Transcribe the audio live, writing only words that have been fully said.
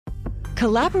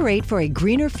Collaborate for a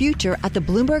greener future at the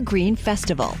Bloomberg Green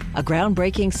Festival, a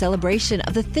groundbreaking celebration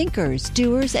of the thinkers,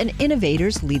 doers, and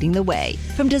innovators leading the way.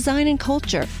 From design and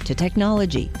culture to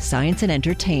technology, science, and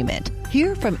entertainment.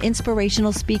 Hear from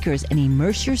inspirational speakers and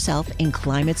immerse yourself in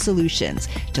climate solutions.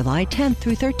 July 10th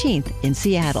through 13th in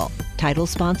Seattle. Title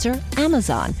sponsor,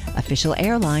 Amazon. Official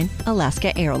airline,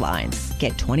 Alaska Airlines.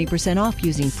 Get 20% off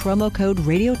using promo code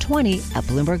Radio20 at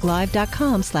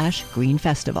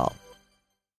BloombergLive.com/greenfestival.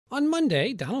 On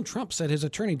Monday, Donald Trump said his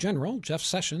Attorney General, Jeff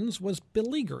Sessions, was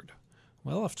beleaguered.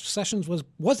 Well, if Sessions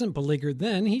wasn't beleaguered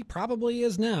then, he probably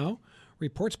is now.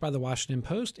 Reports by the Washington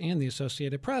Post and the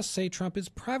Associated Press say Trump is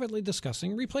privately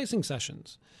discussing replacing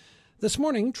Sessions. This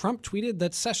morning, Trump tweeted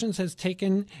that Sessions has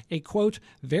taken a, quote,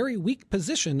 very weak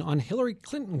position on Hillary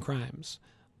Clinton crimes.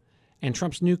 And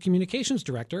Trump's new communications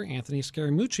director, Anthony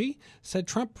Scaramucci, said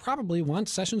Trump probably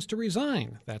wants Sessions to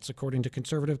resign. That's according to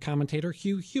conservative commentator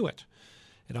Hugh Hewitt.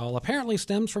 It all apparently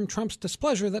stems from Trump's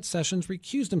displeasure that Sessions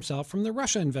recused himself from the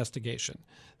Russia investigation.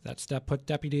 That step put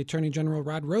Deputy Attorney General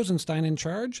Rod Rosenstein in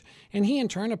charge, and he in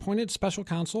turn appointed Special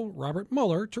Counsel Robert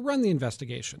Mueller to run the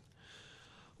investigation.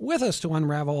 With us to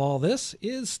unravel all this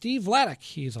is Steve Vladeck.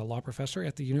 He's a law professor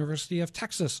at the University of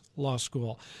Texas Law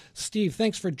School. Steve,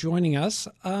 thanks for joining us.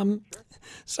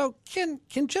 So can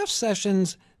Jeff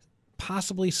Sessions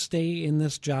possibly stay in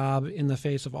this job in the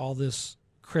face of all this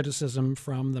criticism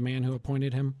from the man who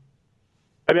appointed him?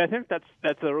 I mean, I think that's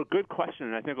a good question,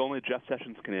 and I think only Jeff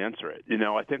Sessions can answer it. You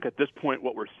know, I think at this point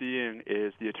what we're seeing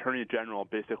is the Attorney General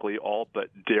basically all but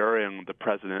daring the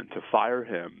president to fire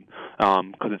him,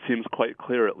 because it seems quite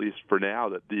clear, at least for now,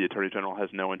 that the Attorney General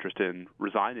has no interest in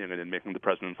resigning and in making the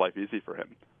president's life easy for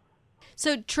him.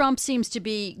 So Trump seems to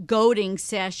be goading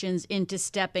Sessions into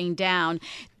stepping down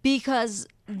because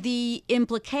the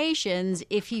implications,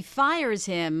 if he fires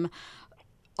him,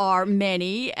 are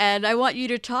many, and I want you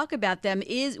to talk about them.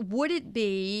 Would it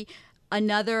be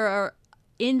another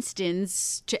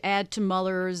instance to add to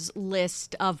Mueller's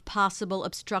list of possible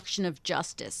obstruction of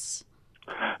justice?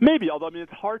 Maybe, although, I mean,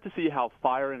 it's hard to see how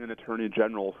firing an attorney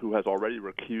general who has already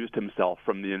recused himself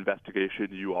from the investigation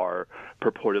you are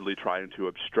purportedly trying to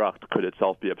obstruct could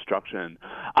itself be obstruction.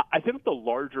 I think the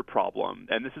larger problem,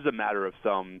 and this is a matter of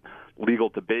some legal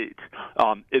debate,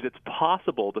 is it's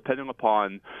possible, depending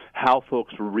upon how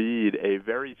folks read a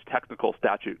very technical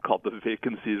statute called the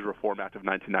Vacancies Reform Act of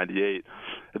 1998,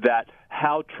 that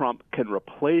how Trump can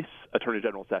replace Attorney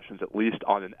General Sessions, at least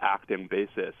on an acting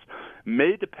basis,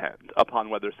 may depend upon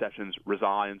whether Sessions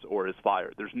resigns or is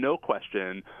fired. There's no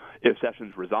question, if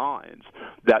Sessions resigns,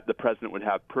 that the president would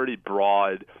have pretty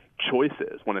broad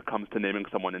choices when it comes to naming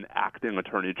someone an acting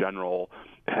attorney general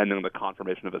pending the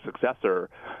confirmation of a successor.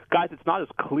 Guys, it's not as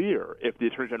clear if the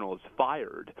attorney general is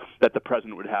fired that the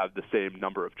president would have the same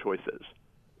number of choices.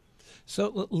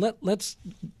 So let's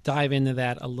dive into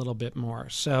that a little bit more.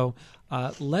 So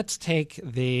let's take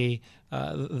the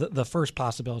first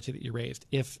possibility that you raised.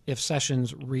 If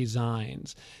Sessions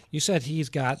resigns, you said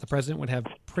the president would have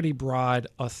pretty broad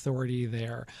authority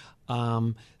there.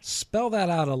 Spell that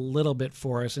out a little bit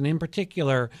for us, and in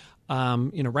particular,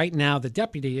 right now the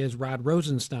deputy is Rod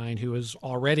Rosenstein, who is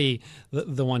already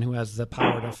the one who has the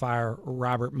power to fire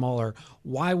Robert Mueller.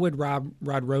 Why would Rod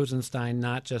Rosenstein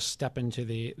not just step into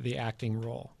the acting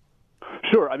role?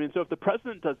 Sure. I mean, so if the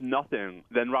president does nothing,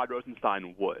 then Rod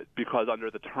Rosenstein would, because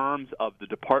under the terms of the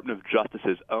Department of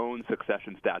Justice's own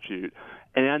succession statute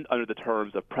and under the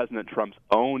terms of President Trump's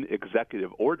own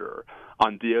executive order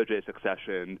on DOJ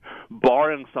succession,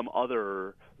 barring some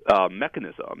other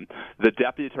mechanism, the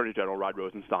Deputy Attorney General, Rod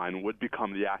Rosenstein, would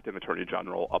become the acting Attorney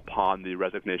General upon the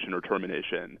resignation or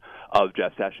termination of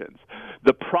Jeff Sessions.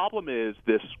 The problem is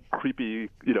this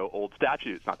creepy, old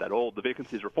statute, it's not that old, the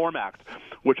Vacancies Reform Act,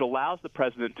 which allows the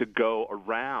president to go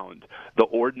around the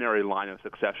ordinary line of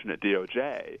succession at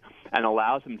DOJ and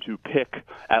allows him to pick,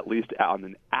 at least on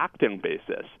an acting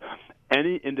basis,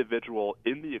 any individual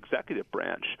in the executive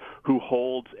branch who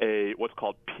holds a what's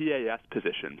called PAS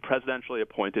position, presidentially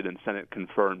appointed and Senate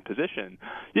confirmed position.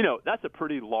 That's a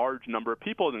pretty large number of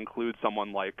people. It includes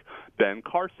someone like Ben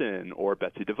Carson or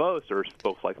Betsy DeVos or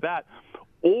folks like that,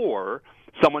 or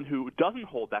someone who doesn't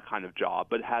hold that kind of job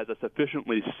but has a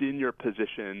sufficiently senior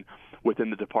position within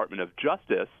the Department of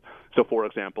Justice. So, for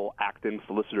example, acting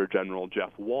Solicitor General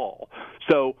Jeff Wall.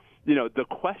 So, the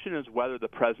question is whether the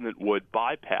president would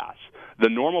bypass the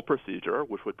normal procedure,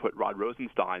 which would put Rod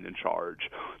Rosenstein in charge,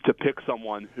 to pick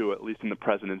someone who, at least in the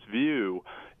president's view,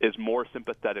 is more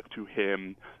sympathetic to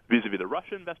him vis-a-vis the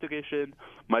Russia investigation,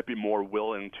 might be more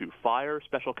willing to fire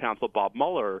Special Counsel Bob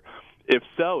Mueller, If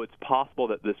so, it's possible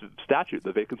that this statute,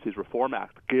 the Vacancies Reform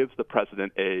Act, gives the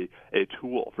president a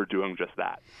tool for doing just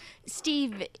that.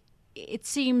 Steve, it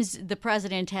seems the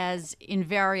president has, in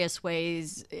various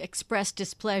ways, expressed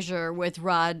displeasure with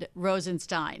Rod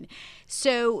Rosenstein.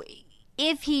 So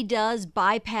if he does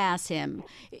bypass him,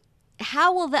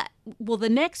 how will the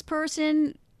next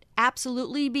person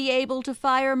absolutely be able to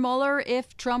fire Mueller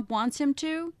if Trump wants him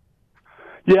to?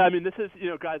 Yeah, I mean, this is,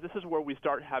 guys, this is where we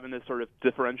start having to sort of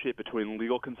differentiate between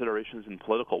legal considerations and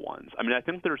political ones. I mean, I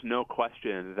think there's no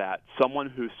question that someone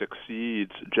who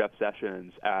succeeds Jeff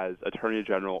Sessions as Attorney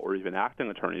General or even acting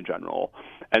Attorney General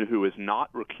and who is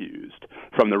not recused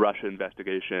from the Russia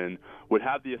investigation would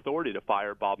have the authority to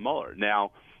fire Bob Mueller.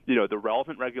 Now, the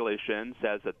relevant regulation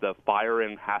says that the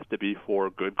firing has to be for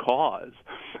good cause.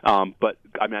 But,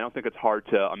 I mean, I don't think it's hard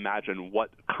to imagine what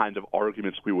kind of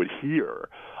arguments we would hear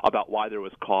about why there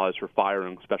was cause for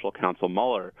firing Special Counsel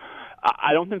Mueller.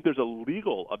 I don't think there's a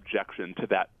legal objection to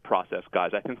that process,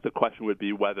 guys. I think the question would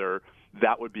be whether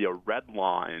that would be a red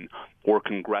line for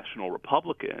congressional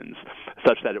Republicans,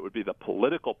 such that it would be the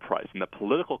political price and the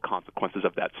political consequences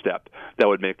of that step that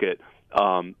would make it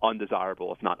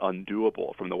undesirable, if not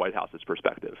undoable, from the White House's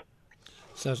perspective.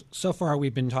 So far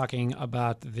we've been talking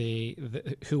about the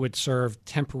who would serve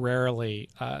temporarily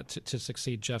to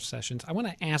succeed Jeff Sessions. I want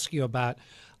to ask you about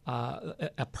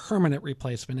a permanent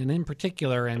replacement, and in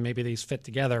particular, and maybe these fit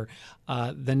together,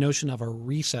 the notion of a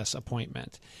recess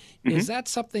appointment. Mm-hmm. Is that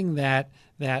something that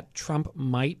Trump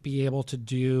might be able to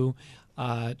do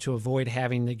to avoid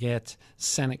having to get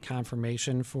Senate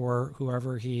confirmation for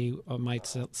whoever he might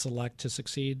select to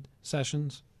succeed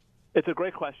Sessions? It's a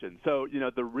great question. So,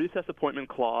 the recess appointment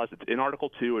clause, it's in Article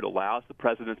 2. It allows the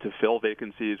president to fill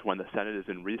vacancies when the Senate is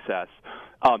in recess.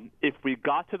 If we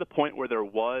got to the point where there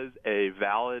was a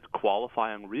valid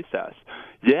qualifying recess,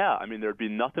 there'd be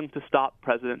nothing to stop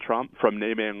President Trump from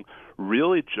naming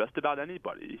really just about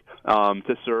anybody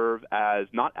to serve as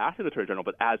not acting Attorney General,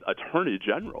 but as Attorney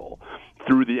General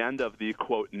through the end of the,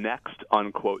 quote, next,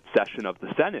 unquote, session of the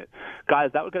Senate. Guys,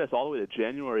 that would get us all the way to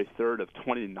January 3rd of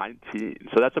 2019.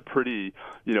 So that's a pretty,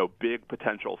 big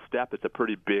potential step. It's a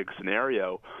pretty big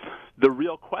scenario. The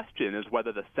real question is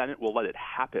whether the Senate will let it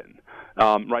happen,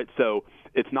 right? So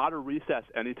it's not a recess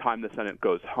anytime the Senate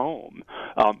goes home.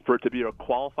 For it to be a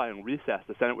qualifying recess,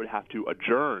 the Senate would have to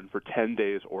adjourn for 10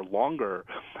 days or longer.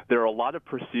 There are a lot of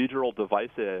procedural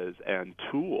devices and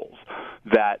tools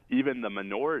that even the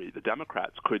minority, the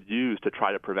Democrats, could use to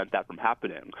try to prevent that from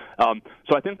happening.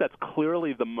 So I think that's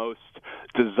clearly the most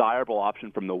desirable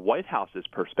option from the White House's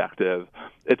perspective.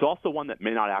 It's also one that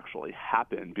may not actually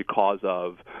happen because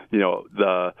of,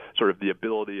 the sort of the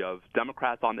ability of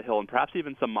Democrats on the Hill and perhaps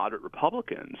even some moderate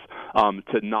Republicans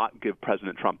to not give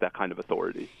President Trump that kind of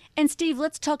authority. And Steve,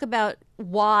 let's talk about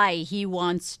why he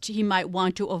might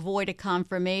want to avoid a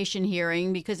confirmation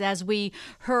hearing, because as we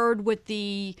heard with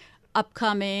the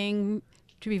upcoming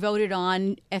to be voted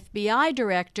on FBI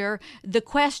director, the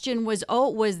question was,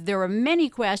 there were many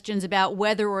questions about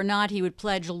whether or not he would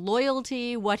pledge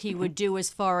loyalty, what he would do as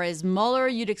far as Mueller.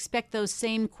 You'd expect those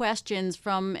same questions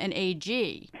from an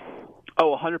AG.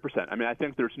 Oh, 100%. I mean, I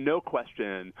think there's no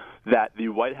question that the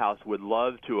White House would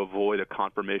love to avoid a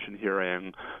confirmation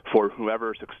hearing for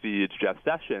whoever succeeds Jeff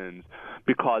Sessions,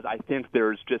 because I think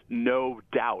there's just no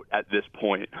doubt at this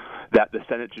point that the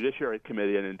Senate Judiciary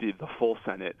Committee and indeed the full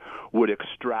Senate would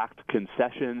extract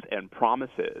concessions and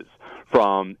promises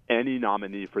from any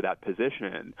nominee for that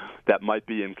position that might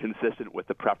be inconsistent with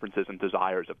the preferences and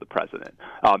desires of the president.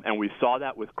 And we saw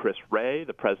that with Chris Wray,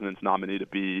 the president's nominee to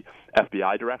be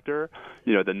FBI director.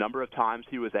 The number of times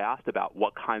he was asked about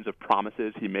what kinds of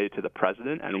promises he made to the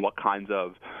president and what kinds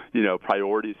of,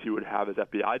 priorities he would have as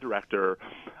FBI director.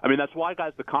 I mean, that's why,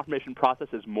 guys, the confirmation process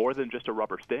is more than just a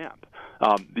rubber stamp.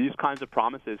 These kinds of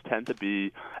promises tend to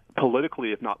be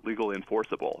politically, if not legally,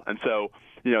 enforceable. And so,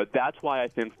 that's why I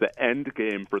think the end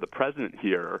game for the president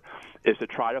here is to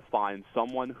try to find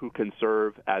someone who can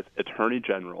serve as Attorney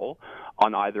General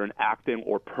on either an acting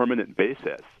or permanent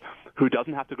basis, who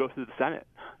doesn't have to go through the Senate,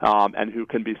 and who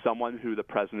can be someone who the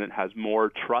president has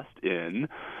more trust in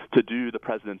to do the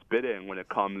president's bidding when it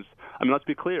comes, let's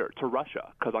be clear, to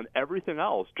Russia. Because on everything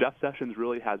else, Jeff Sessions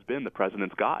really has been the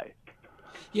president's guy.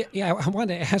 Yeah. I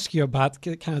wanted to ask you about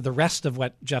kind of the rest of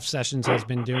what Jeff Sessions has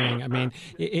been doing. I mean,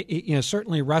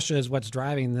 certainly Russia is what's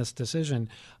driving this decision.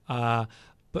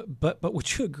 But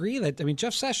would you agree that, I mean,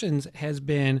 Jeff Sessions has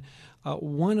been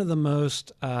one of the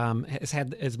most, has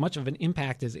had as much of an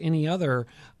impact as any other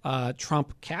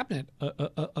Trump cabinet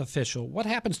official. What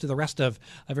happens to the rest of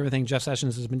everything Jeff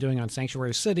Sessions has been doing on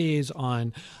sanctuary cities,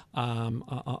 on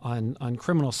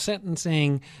criminal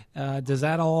sentencing? Does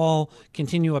that all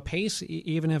continue apace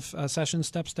even if Sessions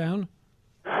steps down?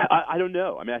 I don't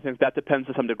know. I mean, I think that depends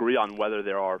to some degree on whether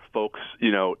there are folks,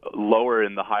 lower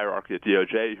in the hierarchy at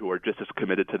DOJ who are just as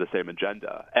committed to the same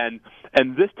agenda. And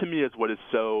this, to me, is what is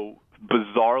so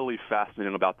bizarrely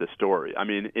fascinating about this story. I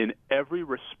mean, in every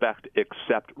respect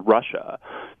except Russia,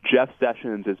 Jeff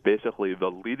Sessions is basically the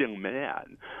leading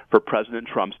man for President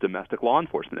Trump's domestic law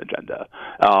enforcement agenda,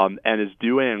 and is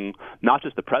doing not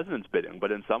just the president's bidding,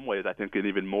 but in some ways, I think, an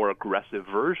even more aggressive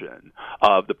version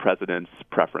of the president's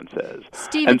preferences.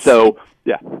 Steve, and so,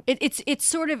 yeah. It's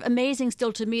sort of amazing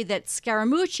still to me that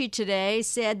Scaramucci today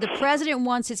said the president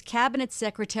wants his cabinet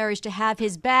secretaries to have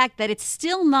his back, that it's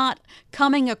still not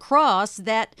coming across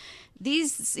that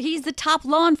he's the top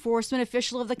law enforcement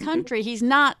official of the country. He's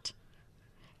not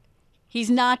his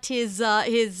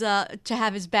to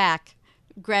have his back.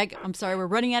 Greg, I'm sorry, we're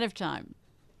running out of time.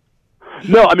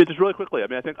 No, I mean, just really quickly. I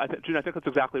mean, Gene, I think that's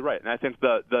exactly right. And I think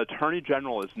the Attorney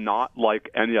General is not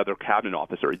like any other cabinet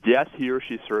officer. Yes, he or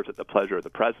she serves at the pleasure of the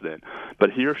president,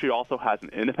 but he or she also has an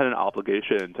independent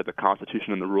obligation to the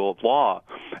Constitution and the rule of law.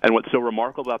 And what's so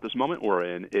remarkable about this moment we're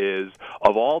in is,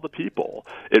 of all the people,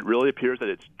 it really appears that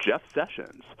it's Jeff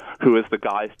Sessions who is the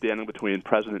guy standing between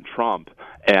President Trump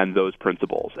and those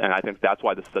principles. And I think that's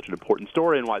why this is such an important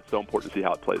story and why it's so important to see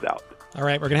how it plays out. All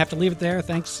right, we're going to have to leave it there.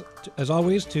 Thanks, as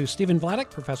always, to Stephen Vladeck,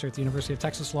 professor at the University of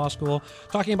Texas Law School,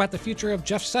 talking about the future of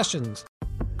Jeff Sessions.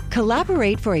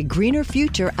 Collaborate for a greener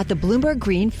future at the Bloomberg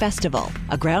Green Festival,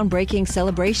 a groundbreaking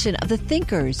celebration of the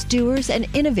thinkers, doers, and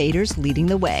innovators leading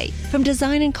the way. From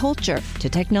design and culture to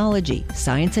technology,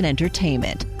 science, and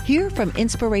entertainment. Hear from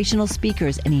inspirational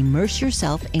speakers and immerse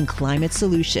yourself in climate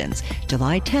solutions.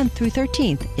 July 10th through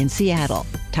 13th in Seattle.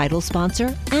 Title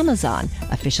sponsor, Amazon.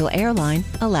 Official airline,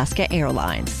 Alaska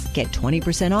Airlines. Get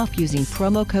 20% off using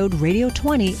promo code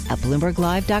radio20 at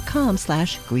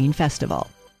BloombergLive.com/Green Festival.